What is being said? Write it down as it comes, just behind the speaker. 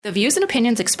The views and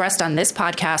opinions expressed on this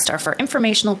podcast are for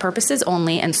informational purposes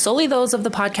only and solely those of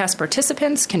the podcast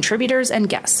participants, contributors, and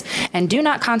guests, and do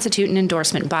not constitute an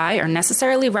endorsement by or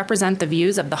necessarily represent the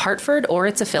views of The Hartford or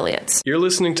its affiliates. You're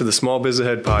listening to the Small Biz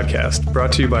Ahead podcast,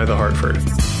 brought to you by The Hartford.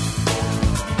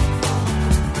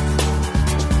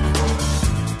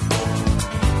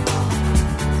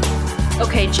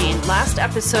 Okay, Gene, last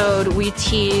episode we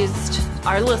teased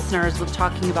our listeners with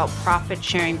talking about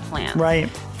profit-sharing plans. Right.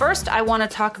 First, I want to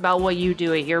talk about what you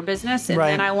do at your business, and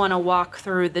then I want to walk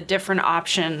through the different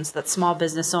options that small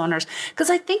business owners,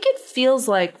 because I think it feels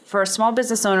like for a small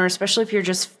business owner, especially if you're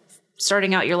just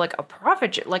starting out, you're like a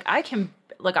profit,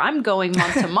 I'm going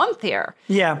month to month here.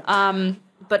 Yeah.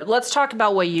 But let's talk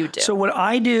about what you do. So what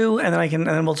I do, and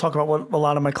then we'll talk about what a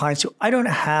lot of my clients do. I don't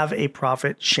have a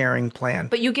profit sharing plan.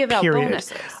 But you give out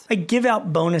bonuses. I give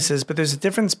out bonuses, but there's a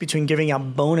difference between giving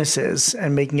out bonuses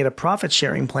and making it a profit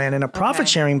sharing plan. In a profit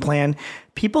sharing plan,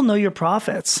 people know your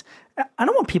profits. I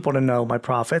don't want people to know my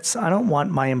profits. I don't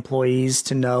want my employees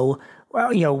to know,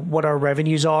 well, what our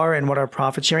revenues are and what our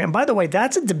profit sharing. And by the way,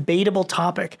 that's a debatable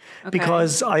topic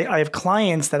because I have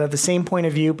clients that have the same point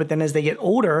of view, but then as they get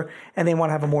older and they want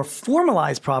to have a more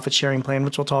formalized profit sharing plan,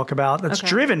 which we'll talk about, that's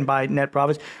driven by net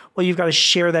profits. Well, you've got to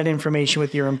share that information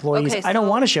with your employees. Okay, so I don't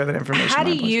want to share that information. How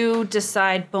do you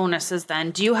decide bonuses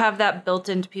then? Do you have that built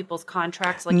into people's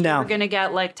contracts? Like No. You're going to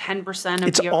get like 10% of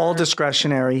It's all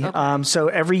discretionary. Okay. So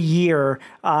every year,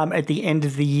 at the end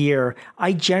of the year,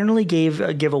 I generally give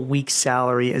a week's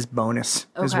salary as bonus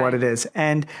is what it is.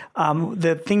 And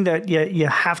the thing that you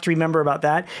have to remember about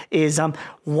that is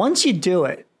once you do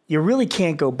it, you really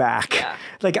can't go back. Yeah.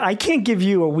 Like I can't give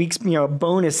you a week's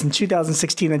bonus in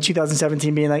 2016 and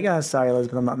 2017 being like, oh, sorry,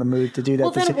 Elizabeth, I'm not in the mood to do that.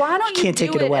 Well, then why don't you can't do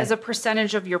take it it away. as a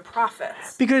percentage of your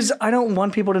profits? Because I don't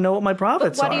want people to know what my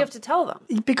profits Why are. do you have to tell them?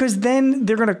 Because then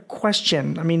they're going to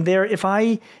question. I mean,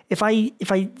 it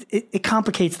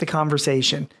complicates the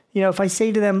conversation. If I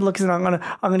say to them, look, I'm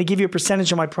going to give you a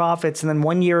percentage of my profits, and then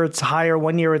 1 year it's higher,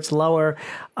 1 year it's lower.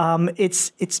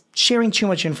 It's sharing too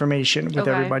much information with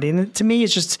everybody. And to me,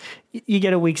 it's just you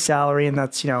get a week's salary, and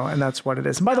that's what it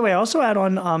is. And by the way, I also add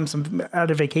on some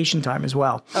added vacation time as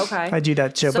well. Okay, I do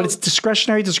that too, but it's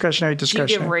discretionary. Do you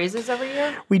give raises every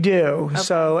year? We do. Okay.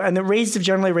 So, and the raises have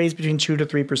generally raised between 2 to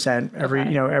 3%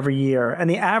 every year. And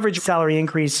the average salary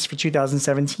increase for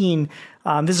 2017,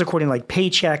 this is according to like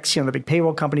Paychex, the big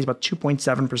payroll companies, about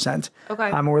 2.7%.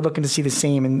 Okay. We're looking to see the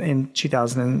same in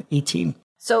 2018.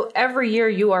 So every year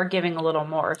you are giving a little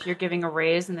more. If you're giving a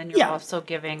raise and then you're also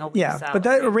giving a week's salary.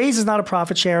 But a raise is not a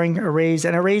profit sharing. A raise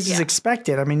is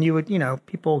expected. I mean,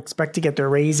 people expect to get their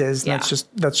raises. And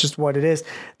that's just what it is.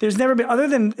 There's never been, other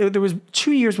than there was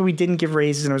 2 years where we didn't give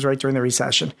raises, and it was right during the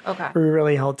recession. Okay. We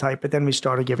really held tight, but then we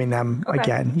started giving them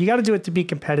again. You got to do it to be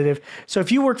competitive. So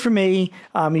if you work for me,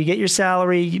 you get your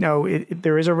salary.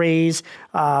 There is a raise.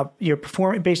 You're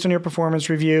performing based on your performance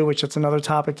review, which that's another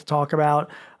topic to talk about.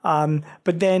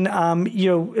 But then,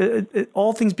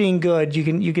 all things being good, you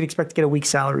can expect to get a week's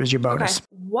salary as your bonus. Okay.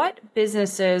 What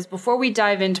businesses, before we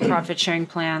dive into profit sharing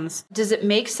plans, does it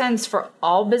make sense for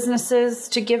all businesses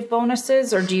to give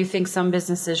bonuses, or do you think some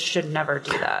businesses should never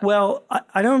do that? Well,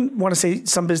 I don't want to say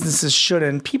some businesses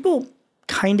shouldn't. People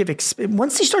kind of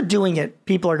once they start doing it,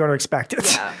 people are going to expect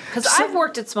it. Yeah, because I've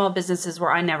worked at small businesses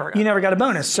where I never got a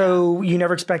bonus, so you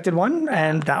never expected one,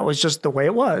 and that was just the way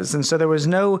it was. And so there was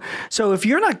no. So if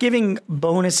you're not giving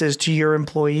bonuses to your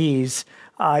employees,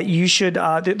 you should.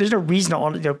 There's no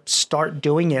reason to start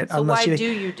doing it. So why do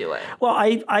you do it? Well,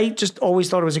 I just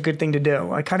always thought it was a good thing to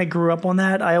do. I kind of grew up on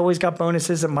that. I always got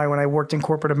bonuses when I worked in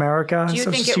corporate America. Do you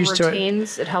think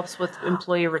it helps with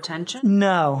employee retention?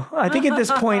 No. I think at this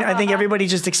point, everybody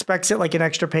just expects it like an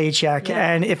extra paycheck.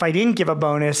 Yeah. And if I didn't give a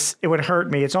bonus, it would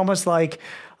hurt me. It's almost like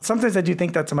sometimes I do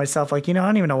think that to myself, like, I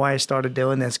don't even know why I started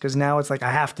doing this, because now it's like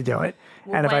I have to do it.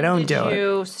 Well, and if I don't do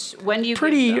it. When do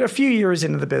you a few years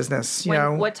into the business,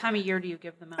 What time of year do you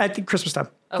give them out? At the Christmas time.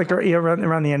 Okay. Like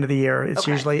around the end of the year, it's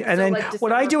usually. And then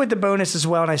what I do with the bonus as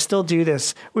well, and I still do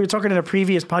this, we were talking in a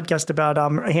previous podcast about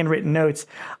handwritten notes.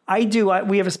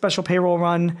 We have a special payroll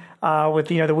run with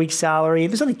the week's salary.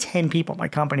 There's only 10 people in my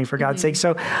company, for God's sake.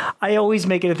 So I always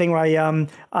make it a thing where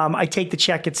I take the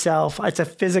check itself. It's a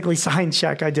physically signed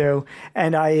check I do,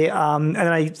 and then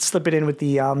I slip it in with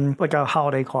the like a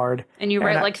holiday card. And you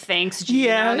write thanks, Gene.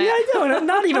 Yeah, I do.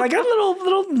 Not even. I got a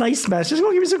little nice message. Just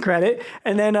gonna give me some credit,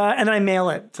 and then I mail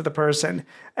it to the person.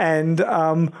 And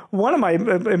one of my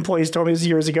employees told me this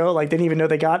years ago, like, they didn't even know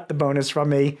they got the bonus from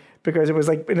me because it was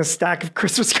like in a stack of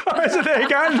Christmas cards that they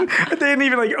got. They didn't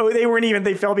even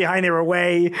they fell behind. They were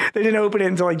away. They didn't open it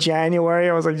until like January.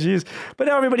 I was like, geez. But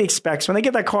now everybody expects when they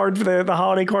get that card, the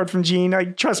holiday card from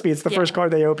Gene, trust me, it's the first card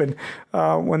they open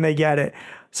when they get it.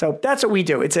 So that's what we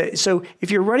do. So if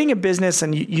you're running a business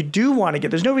and you do want to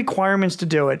there's no requirements to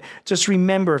do it. Just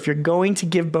remember, if you're going to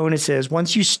give bonuses,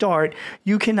 once you start,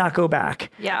 you cannot go back.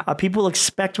 Yeah. People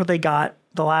expect what they got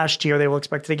the last year. They will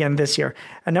expect it again this year.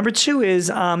 And number two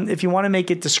is if you want to make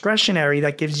it discretionary,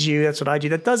 that's what I do.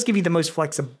 That does give you the most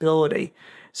flexibility.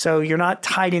 So you're not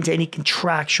tied into any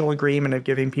contractual agreement of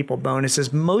giving people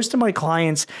bonuses. Most of my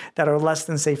clients that are less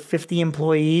than, say, 50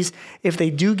 employees, if they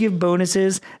do give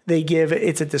bonuses,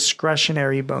 it's a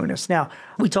discretionary bonus. Now,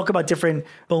 we talk about different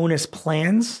bonus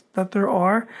plans that there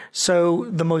are. So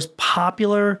the most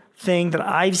popular thing that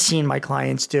I've seen my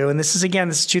clients do, and this is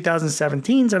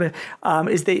 2017,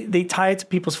 is they tie it to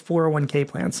people's 401k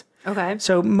plans. Okay.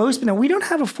 So we don't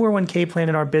have a 401k plan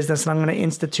in our business, and I'm going to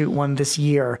institute one this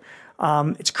year.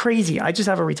 It's crazy. I just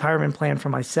have a retirement plan for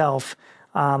myself,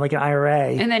 like an IRA.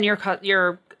 And then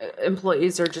your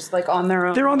employees are just like on their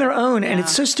own. They're on their own, and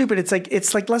it's so stupid. It's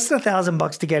like less than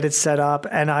 $1,000 to get it set up,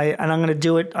 and I'm going to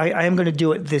do it. I am going to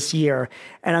do it this year,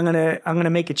 and I'm going to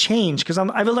make a change because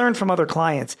I've learned from other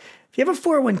clients. If you have a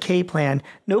 401k plan,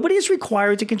 nobody is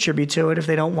required to contribute to it if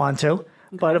they don't want to.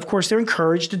 But of course, they're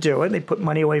encouraged to do it. They put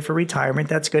money away for retirement.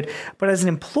 That's good. But as an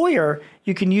employer,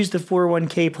 you can use the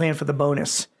 401k plan for the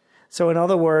bonus. So in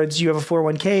other words, you have a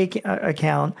 401k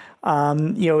account.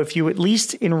 If you at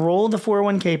least enroll in the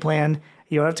 401k plan,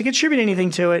 you don't have to contribute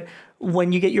anything to it.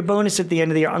 When you get your bonus at the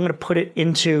end of the year, I'm going to put it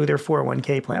into their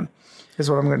 401k plan. Is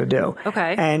what I'm going to do.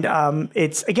 Okay. And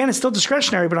it's still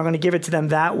discretionary, but I'm going to give it to them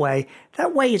that way.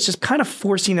 That way, it's just kind of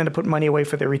forcing them to put money away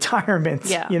for their retirement.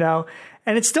 Yeah.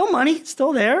 And it's still money, it's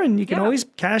still there, and you can always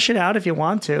cash it out if you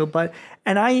want to.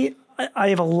 I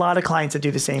have a lot of clients that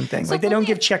do the same thing. So like they don't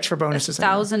give checks for bonuses.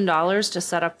 $1,000 to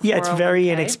set up. Yeah, it's very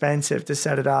inexpensive to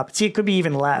set it up. See, it could be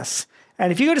even less.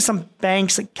 And if you go to some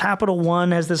banks, like Capital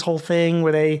One has this whole thing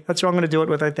where that's who I'm going to do it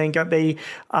with. I think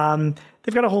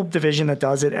they've got a whole division that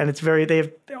does it,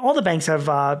 and all the banks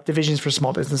have divisions for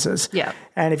small businesses. Yeah.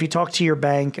 And if you talk to your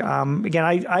bank, again,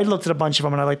 I looked at a bunch of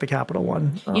them, and I like the Capital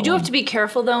One. You do have to be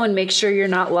careful though, and make sure you're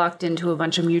not locked into a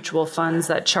bunch of mutual funds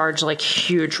that charge like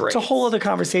huge rates. It's a whole other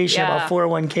conversation about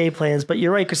 401k plans, but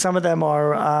you're right because some of them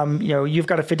are, you've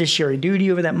got a fiduciary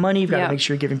duty over that money. You've got to make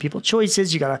sure you're giving people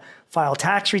choices. You got to file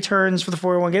tax returns for the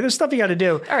 401k. There's stuff you got to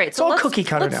do. All right, it's all cookie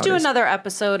cutter nowadays. Let's do another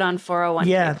episode on 401k.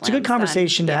 Yeah, plans, it's a good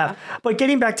conversation to have. But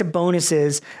getting back to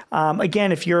bonuses,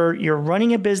 again, if you're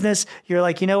running a business, you're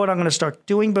like, you know what, I'm going to start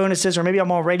doing bonuses, or maybe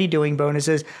I'm already doing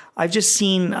bonuses. I've just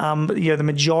seen, the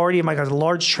majority of a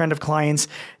large trend of clients,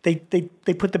 they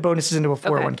put the bonuses into a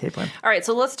 401k plan. All right,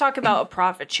 so let's talk about a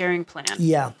profit sharing plan.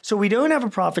 Yeah, so we don't have a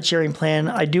profit sharing plan.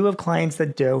 I do have clients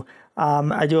that do.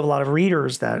 I do have a lot of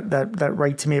readers that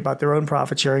write to me about their own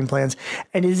profit sharing plans.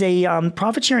 And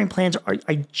profit sharing plans,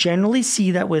 I generally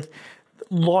see that with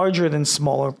larger than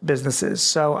smaller businesses.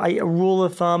 So a rule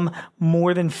of thumb,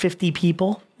 more than 50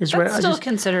 people is That's still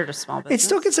considered a small business. It's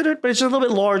still considered, but it's a little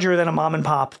bit larger than a mom and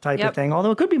pop type of thing.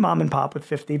 Although it could be mom and pop with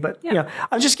 50, but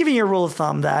I'm just giving you a rule of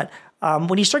thumb that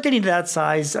when you start getting to that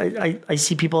size, I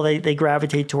see people, they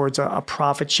gravitate towards a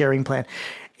profit sharing plan.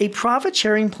 A profit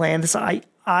sharing plan,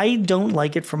 I don't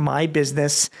like it for my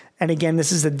business. And again,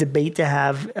 this is a debate to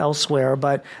have elsewhere.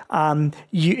 But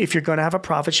if you're going to have a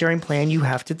profit sharing plan, you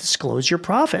have to disclose your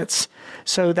profits.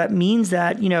 So that means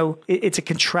that, it's a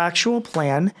contractual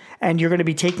plan, and you're going to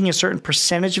be taking a certain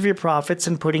percentage of your profits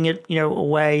and putting it,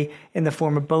 away in the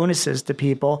form of bonuses to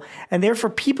people. And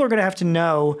therefore, people are going to have to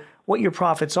know what your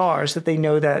profits are so that they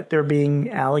know that they're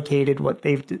being allocated what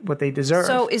they deserve.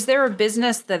 So is there a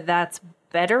business that's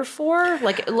better for?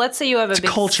 Like, let's say you have a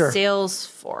big sales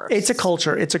force. It's a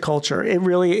culture. It's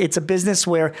a business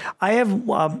where I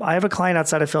have a client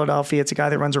outside of Philadelphia. It's a guy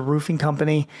that runs a roofing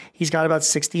company. He's got about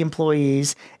 60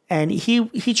 employees, and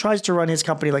he tries to run his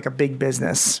company like a big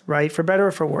business, right? For better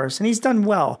or for worse. And he's done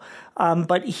well.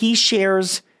 But he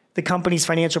shares the company's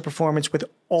financial performance with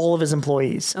all of his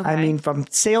employees. Okay. I mean, from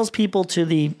salespeople to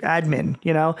the admin,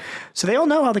 so they all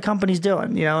know how the company's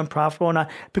doing, and profitable or not,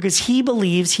 because he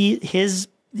believes his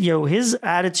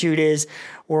attitude is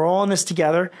we're all in this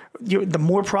together. The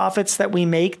more profits that we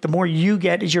make, the more you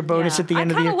get as your bonus at the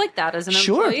end of the year. I kind of like that as an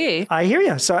employee. I hear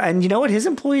you. So, and you know what? His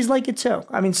employees like it too.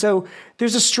 I mean, so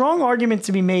there's a strong argument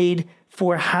to be made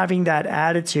for having that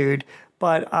attitude.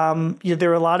 But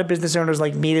there are a lot of business owners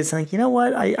like me that's like, you know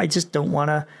what, I just don't want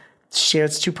to share.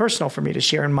 It's too personal for me to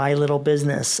share in my little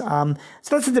business. So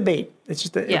that's a debate. It's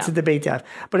just it's a debate to have.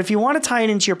 But if you want to tie it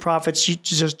into your profits, you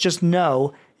just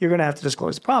know you're going to have to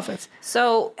disclose the profits.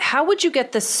 So how would you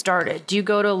get this started? Do you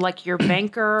go to like your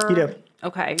banker? You do.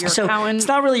 Okay. Your accountant? It's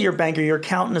not really your banker. Your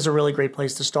accountant is a really great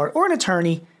place to start, or an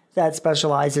attorney that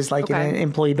specializes like in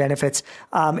employee benefits.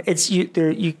 It's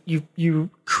you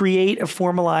create a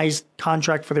formalized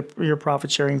contract for your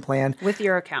profit sharing plan with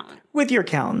your accountant. With your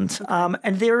accountant.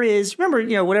 And there is,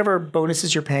 remember, whatever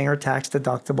bonuses you're paying are tax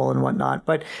deductible and whatnot.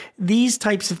 But these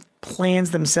types of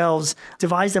plans themselves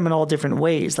devise them in all different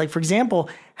ways. Like, for example,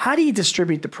 how do you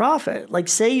distribute the profit? Like,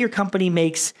 say your company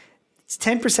makes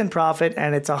 10% profit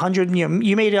and it's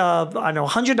you made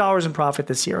 $100 in profit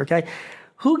this year. Okay.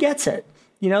 Who gets it?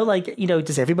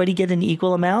 Does everybody get an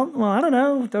equal amount? Well, I don't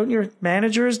know. Don't your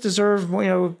managers deserve,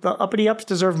 the uppity ups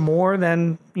deserve more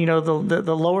than,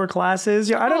 the lower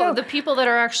classes? I don't know. The people that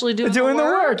are actually doing the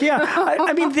work. Yeah.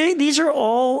 I mean, these are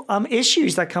all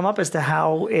issues that come up as to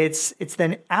how it's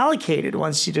then allocated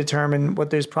once you determine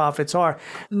what those profits are.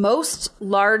 Most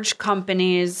large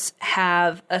companies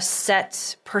have a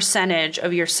set percentage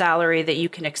of your salary that you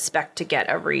can expect to get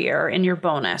every year in your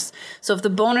bonus. So if the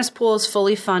bonus pool is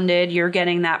fully funded, you're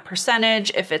getting that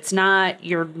percentage. If it's not,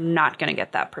 you're not going to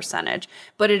get that percentage,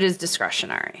 but it is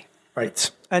discretionary.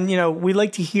 Right. And, we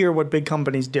like to hear what big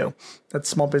companies do, that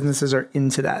small businesses are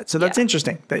into that. So that's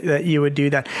interesting that you would do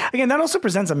that. Again, that also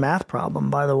presents a math problem,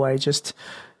 by the way, just,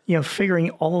 figuring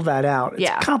all of that out.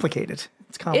 It's complicated.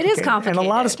 It's complicated. It is complicated. And a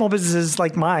lot of small businesses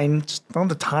like mine just don't have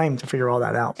the time to figure all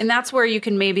that out. And that's where you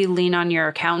can maybe lean on your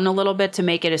accountant a little bit to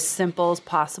make it as simple as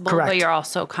possible. Correct. But you're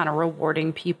also kind of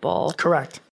rewarding people.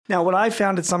 Correct. Now, what I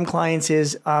found at some clients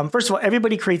is, first of all,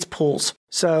 everybody creates pools.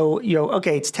 So,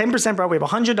 it's 10% profit. We have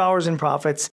 $100 in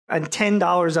profits, and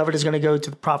 $10 of it is going to go to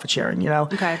the profit sharing,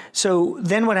 Okay. So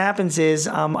then what happens is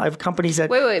I have companies that...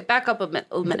 Wait, back up a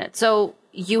minute. So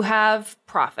you have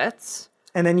profits.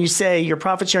 And then you say your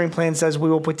profit sharing plan says we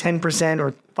will put 10%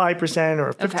 or 5%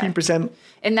 or 15%. Okay.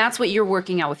 And that's what you're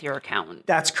working out with your accountant.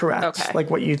 That's correct. Okay. Like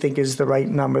what you think is the right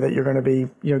number that you're going to be,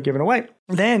 giving away.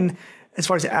 Then, as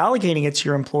far as allocating it to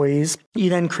your employees, you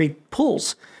then create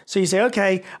pools. So you say,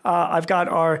 okay, I've got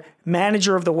our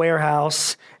manager of the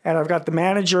warehouse, and I've got the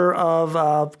manager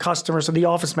of customers, so the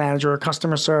office manager or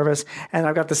customer service, and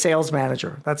I've got the sales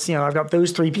manager. That's, I've got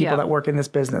those three people that work in this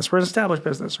business. We're an established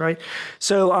business, right?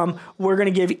 So we're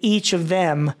going to give each of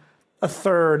them a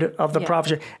third of the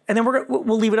profit share, and then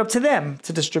we'll leave it up to them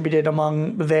to distribute it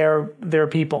among their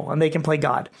people, and they can play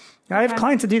God. I have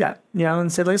clients that do that, and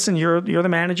say, listen, you're the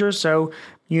manager, so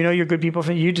you're good people.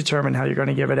 You determine how you're going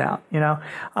to give it out.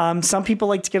 Some people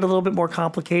like to get a little bit more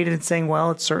complicated and saying,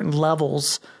 well, at certain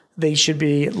levels, they should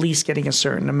be at least getting a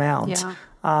certain amount.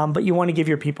 Yeah. But you want to give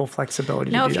your people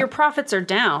flexibility. Now, if your profits are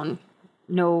down,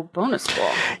 no bonus pool.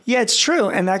 Yeah, it's true,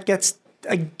 and that gets.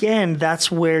 Again,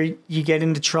 that's where you get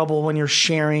into trouble when you're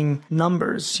sharing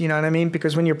numbers. You know what I mean?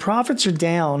 Because when your profits are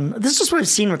down, this is just what I've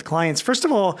seen with clients. First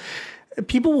of all,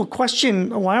 people will question,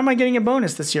 why am I getting a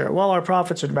bonus this year? Well, our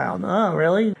profits are down. Oh,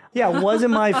 really? Yeah, it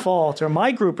wasn't my fault, or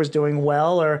my group was doing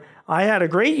well, or I had a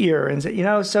great year. And,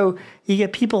 so you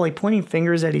get people like pointing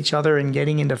fingers at each other and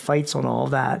getting into fights on all of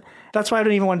that. That's why I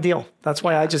don't even want to deal. That's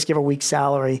why I just give a week's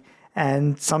salary.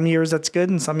 And some years that's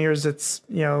good, and some years it's,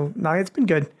 it's been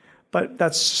good. But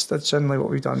that's generally what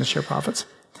we've done to share profits.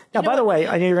 Now, by the way,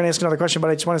 I know you're going to ask another question,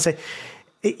 but I just want to say,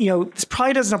 this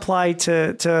probably doesn't apply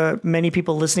to many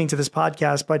people listening to this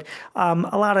podcast, but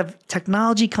a lot of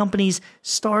technology companies,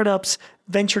 startups,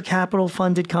 venture capital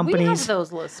funded companies. We have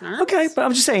those listeners. Okay, but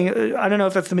I'm just saying, I don't know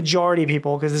if that's the majority of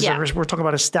people, because we're talking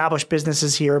about established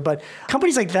businesses here, but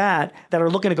companies like that are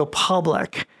looking to go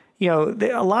public,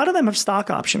 a lot of them have stock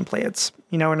option plans,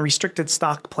 and restricted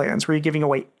stock plans where you're giving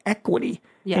away equity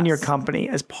in your company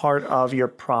as part of your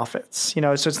profits.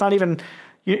 So it's not even,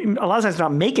 a lot of times it's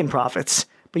not making profits,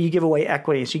 but you give away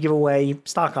equity. So you give away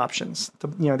stock options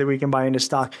that we can buy into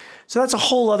stock. So that's a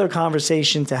whole other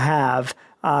conversation to have.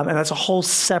 And that's a whole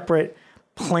separate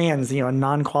plans,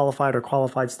 non-qualified or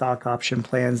qualified stock option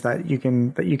plans that you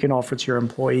can offer to your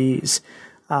employees.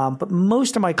 But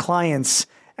most of my clients,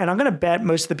 and I'm going to bet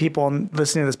most of the people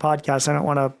listening to this podcast, I don't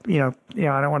want to,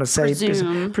 I don't want to say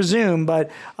presume, but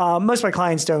most of my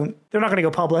clients they're not going to go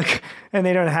public, and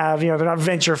they don't have, they're not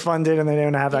venture funded, and they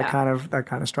don't have that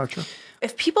kind of structure.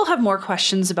 If people have more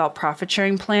questions about profit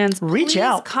sharing plans, reach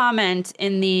out. Comment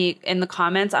in the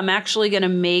comments. I'm actually going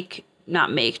to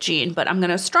not make Gene, but I'm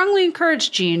going to strongly encourage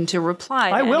Gene to reply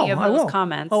to any of those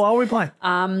comments. Oh, I'll reply.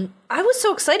 I was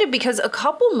so excited because a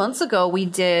couple months ago we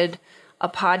did a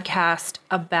podcast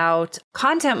about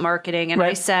content marketing. And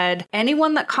I said,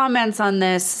 anyone that comments on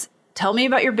this tell me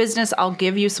about your business. I'll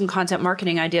give you some content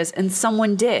marketing ideas. And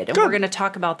someone did. And we're going to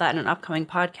talk about that in an upcoming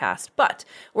podcast. But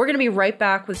we're going to be right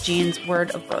back with Jean's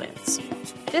Word of Brilliance.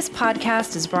 This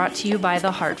podcast is brought to you by The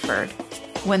Hartford.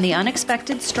 When the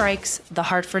unexpected strikes, The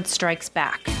Hartford strikes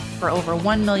back. For over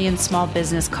 1 million small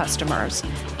business customers.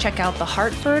 Check out The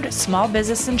Hartford Small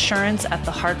Business Insurance at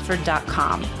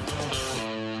thehartford.com.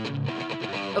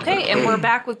 Okay, and we're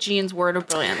back with Jean's Word of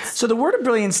Brilliance. So the Word of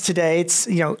Brilliance today, it's,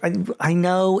 I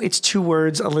know it's 2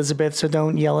 words, Elizabeth, so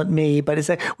don't yell at me, but it's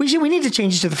that we need to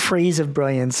change it to the phrase of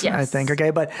brilliance, yes. I think,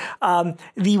 okay? But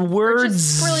the words...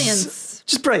 Just brilliance.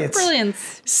 Just brilliance.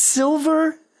 Brilliance.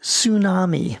 Silver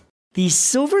tsunami. The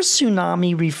silver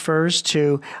tsunami refers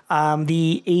to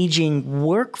the aging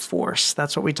workforce.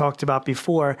 That's what we talked about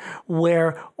before,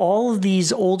 where all of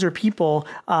these older people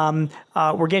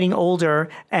were getting older,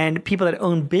 and people that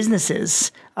own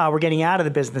businesses were getting out of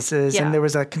the businesses. Yeah. And there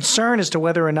was a concern as to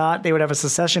whether or not they would have a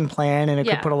succession plan, and it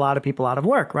could put a lot of people out of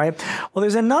work, right? Well,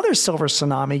 there's another silver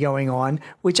tsunami going on,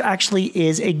 which actually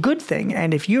is a good thing.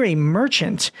 And if you're a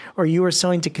merchant or you are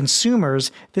selling to consumers,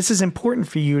 this is important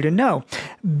for you to know.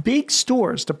 Big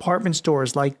stores, department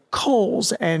stores like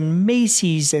Kohl's and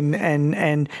Macy's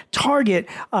and Target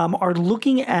are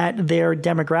looking at their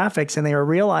demographics, and they are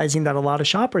realizing that a lot of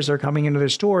shoppers are coming into their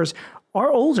stores are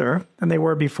older than they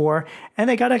were before, and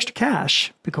they got extra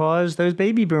cash because those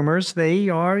baby boomers, they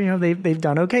are, they've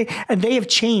done okay. And they have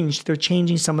changed. They're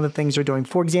changing some of the things they're doing.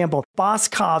 For example,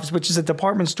 Boscov's, which is a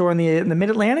department store in the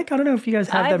Mid-Atlantic. I don't know if you guys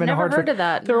have them in Hartford. I've never heard of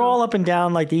that. They're all up and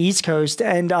down like the East Coast,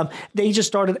 and they just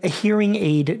started a hearing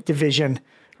aid division.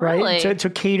 Right, really? to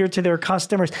cater to their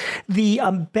customers. The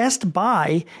Best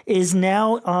Buy is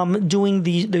now doing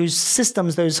those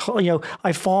systems, those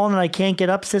I've fallen and I can't get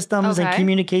up systems and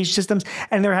communication systems,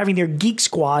 and they're having their Geek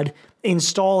Squad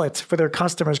install it for their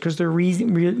customers because they're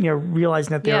realizing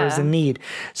that there is a need.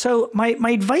 So my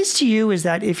advice to you is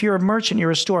that if you're a merchant, you're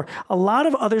a store, a lot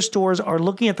of other stores are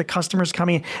looking at the customers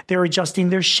coming in. They're adjusting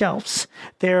their shelves.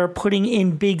 They're putting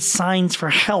in big signs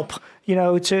for help,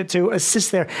 to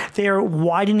assist there. They're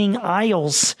widening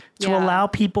aisles to allow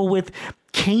people with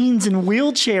canes and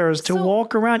wheelchairs to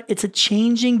walk around. It's a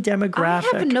changing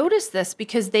demographic. I have noticed this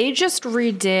because they just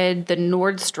redid the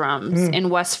Nordstroms in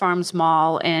West Farms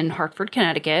Mall in Hartford,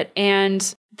 Connecticut,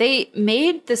 and they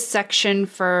made the section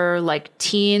for like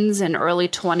teens and early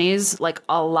 20s like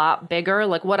a lot bigger,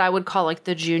 like what I would call like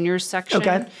the juniors section.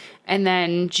 Okay. And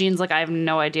then Jean's like, I have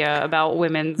no idea about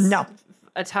women's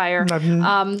attire.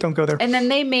 Don't go there. And then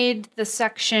they made the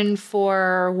section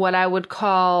for what I would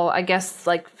call, I guess,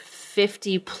 like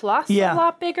 50 plus, a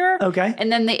lot bigger. Okay.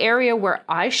 And then the area where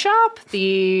I shop,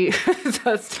 the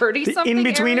 30-something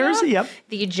in-betweeners,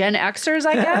 the Gen Xers,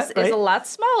 I guess, is a lot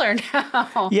smaller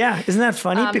now. Yeah, isn't that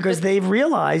funny? Because they've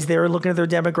realized they're looking at their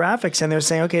demographics and they're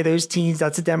saying, okay, those teens,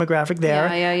 that's a demographic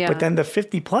there. Yeah. But then the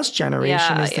 50-plus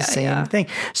generation is the same thing.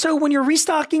 So when you're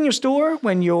restocking your store,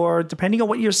 when you're, depending on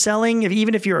what you're selling,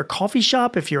 even if you're a coffee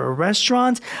shop, if you're a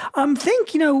restaurant, think,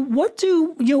 what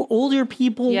do older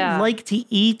people like to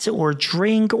eat or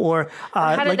drink, or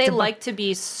how do they like to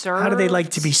be served? How do they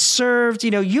like to be served?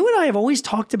 You and I have always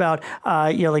talked about,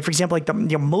 like for example, like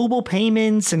the mobile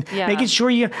payments and making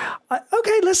sure you.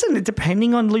 Okay, listen.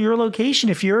 Depending on your location,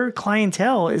 if your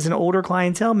clientele is an older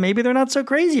clientele, maybe they're not so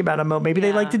crazy about a mobile. Maybe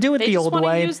they like to do it the old way. They just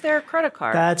want to use their credit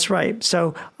card. That's right.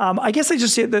 So I guess I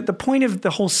just say that the point of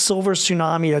the whole silver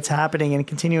tsunami that's happening and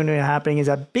continuing to happening is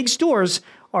that big stores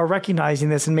are recognizing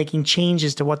this and making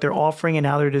changes to what they're offering and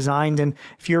how they're designed. And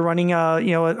if you're running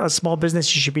a small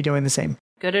business, you should be doing the same.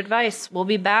 Good advice. We'll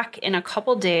be back in a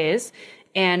couple days,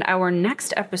 and our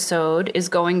next episode is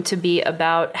going to be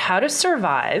about how to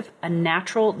survive a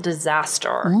natural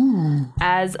disaster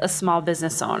as a small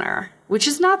business owner, which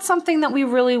is not something that we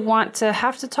really want to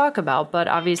have to talk about, but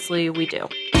obviously we do.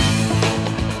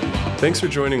 Thanks for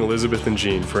joining Elizabeth and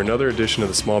Jean for another edition of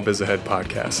the Small Biz Ahead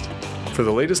podcast. For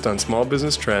the latest on small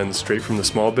business trends straight from the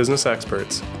small business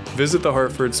experts, visit the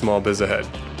Hartford Small Biz Ahead.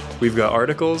 We've got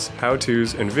articles,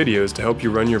 how-tos, and videos to help you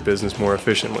run your business more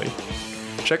efficiently.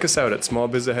 Check us out at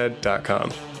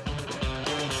smallbizahead.com.